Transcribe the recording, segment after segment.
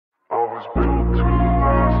was built to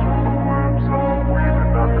last with the webs I'm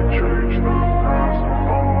weaving. I could change the past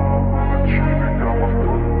with all I'm achieving. Got my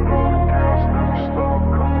foot on the gas, never stop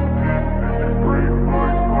competing. If you break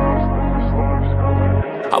my glass, then this life's gonna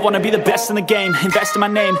end. I wanna be the best in the game, invest in my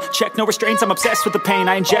name. Check no restraints, I'm obsessed with the pain.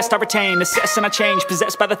 I ingest, I retain, assess and I change.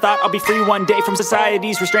 Possessed by the thought I'll be free one day from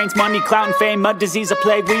society's restraints. Money, clout and fame, mud, disease, a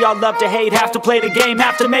plague. We all love to hate, have to play the game,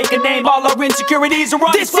 have to make a name. All our insecurities are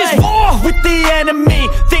on display. This is war with the enemy,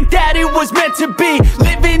 think that it was meant to be.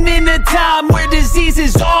 Living in a time where disease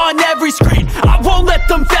is on every screen. I won't let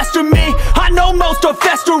them fester me, I know most are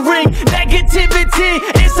festering. Negativity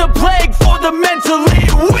is a plague for the mentally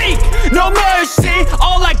weak. No mercy,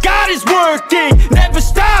 all I got is working. Never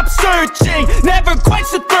stop searching, never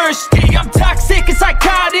quench the thirsty. I'm toxic and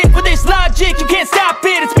psychotic, with this logic you can't stop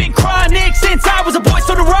it. It's been chronic since I was a boy,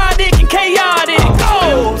 so neurotic and chaotic.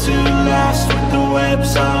 Built to last with the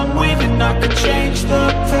webs I'm weaving. I could change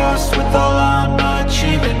the past with all I'm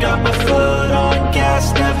achieving. Got my foot on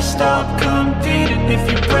gas, never stop competing. If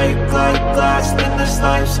you break like glass, then this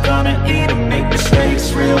life's gonna eat 'em. Make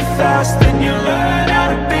mistakes real fast, then you learn how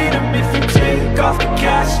to beat 'em. If you take off the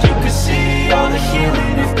cast, you can see all the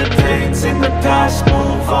healing. If the pain's in the past,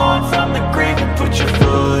 move on from the grave and put your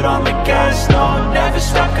foot on the gas. No, never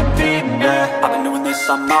stop competing, yeah. I've been doing this,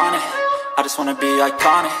 I'm on it. I just wanna be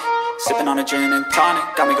iconic. Sipping on a gin and tonic,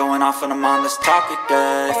 got me going off when I'm on this topic,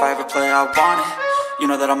 yeah. If I ever play, I want it. You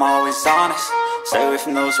know that I'm always honest. Stay away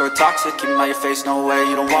from those who are toxic. Keep 'em out your face, no way,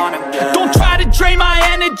 you don't want 'em, yeah. Don't try to drain my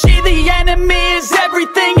energy. The enemy is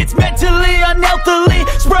everything. It's mentally, unhealthily,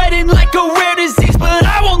 spreading like a rare disease. But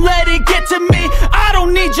I won't let it get to me. I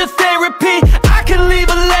don't need your therapy.